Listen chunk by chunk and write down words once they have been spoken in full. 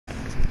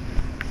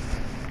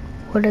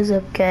What is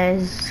up,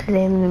 guys?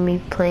 Today I'm going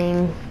to be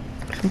playing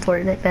some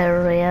Fortnite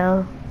Battle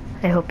Royale.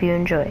 I hope you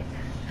enjoy.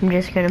 I'm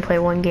just going to play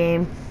one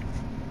game.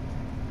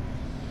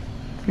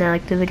 Now,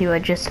 like the video I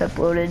just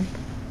uploaded.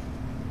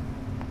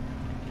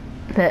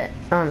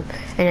 And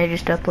I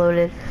just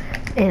uploaded,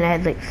 and I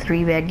had like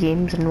 3 bad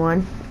games in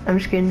one. I'm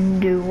just going to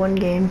do one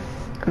game,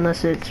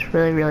 unless it's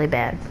really, really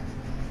bad.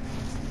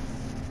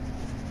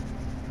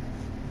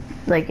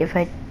 Like, if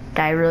I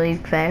die really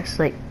fast,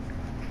 like,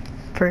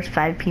 first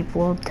 5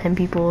 people, 10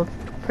 people,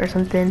 or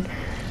something.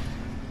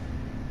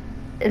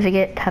 If I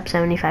get top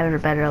 75 or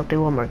better, I'll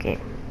do one more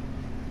game.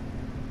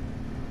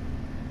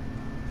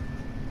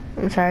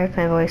 I'm sorry if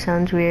my voice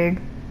sounds weird.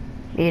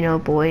 You know,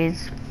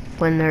 boys,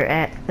 when they're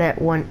at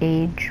that one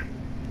age,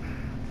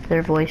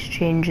 their voice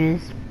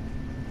changes.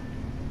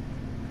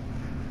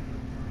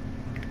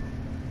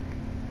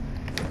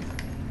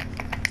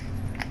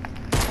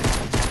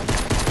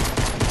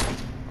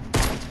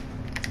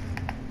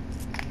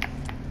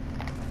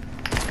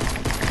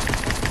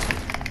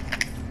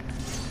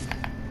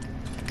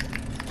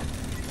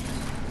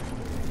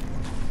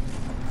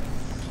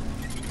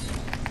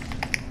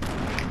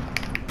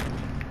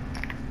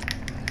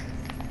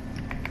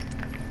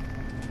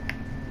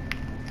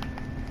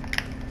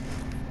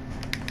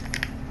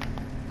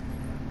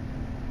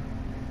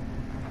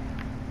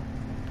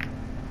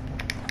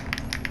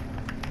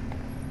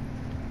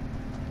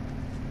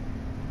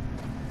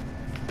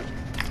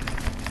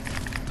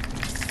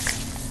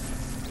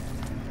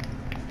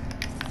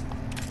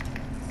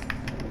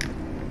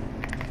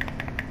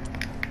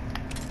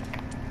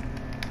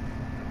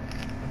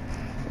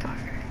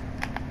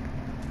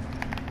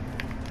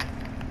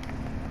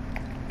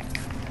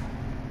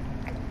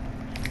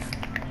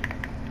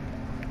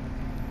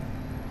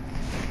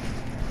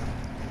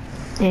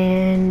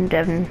 And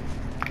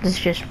this is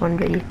just one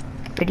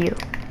video.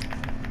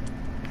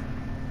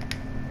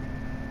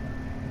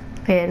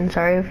 Okay, I'm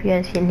sorry if you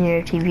guys can hear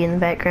a TV in the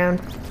background.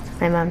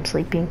 My mom's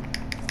sleeping.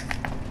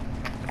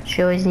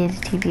 She always needs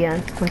a TV on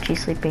when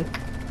she's sleeping.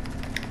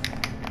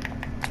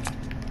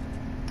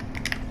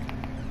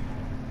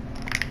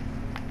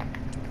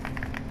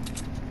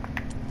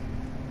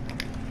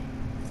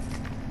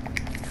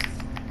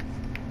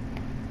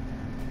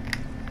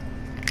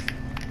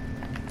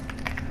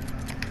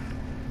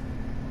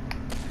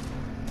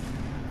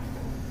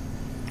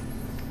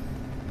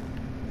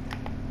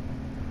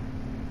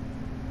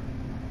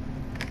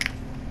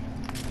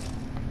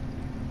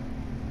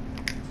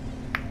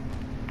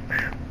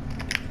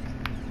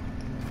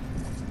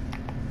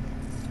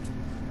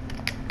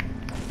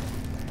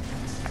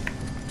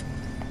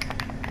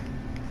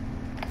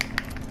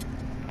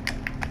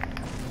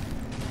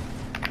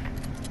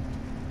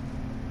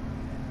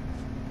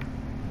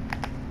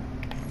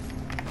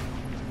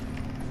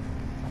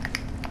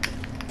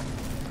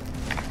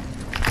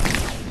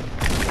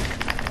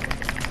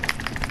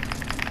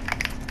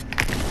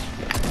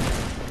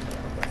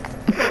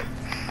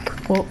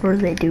 What were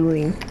they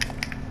doing?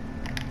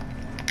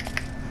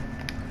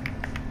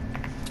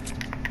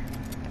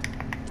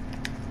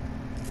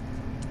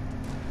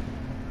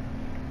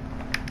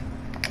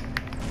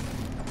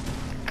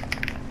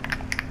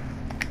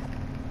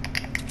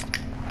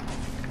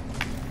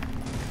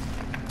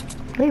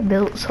 They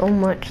built so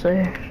much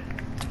there.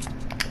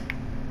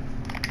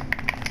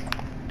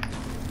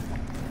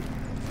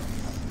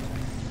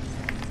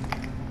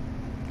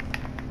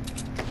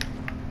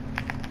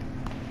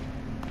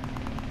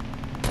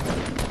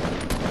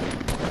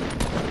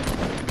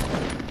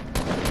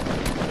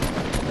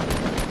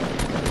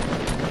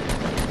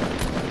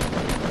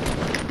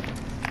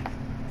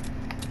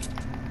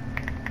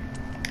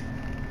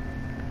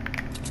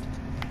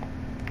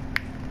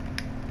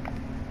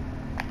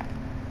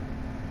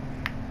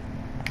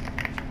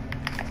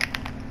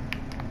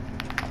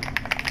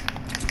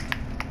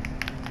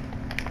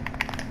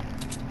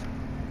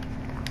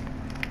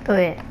 Oh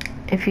yeah,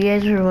 if you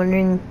guys were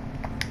wondering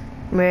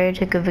where I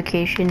took a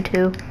vacation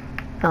to,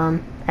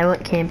 I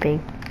went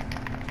camping.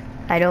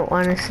 I don't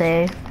want to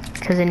say,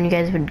 because then you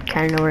guys would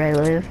kind of know where I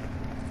live.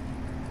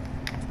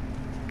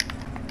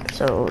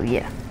 So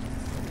yeah.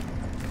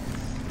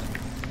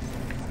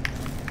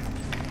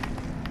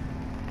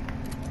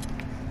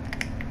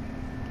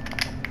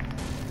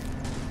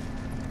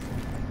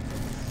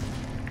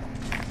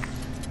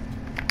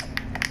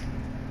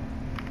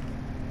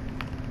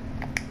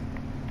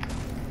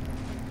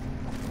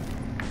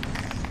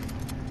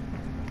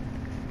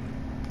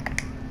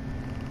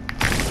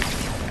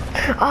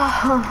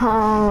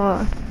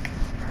 Oh,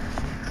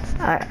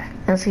 alright,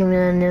 that's gonna be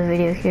the end of the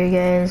video here,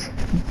 guys.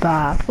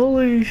 Bye,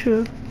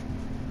 Felicia.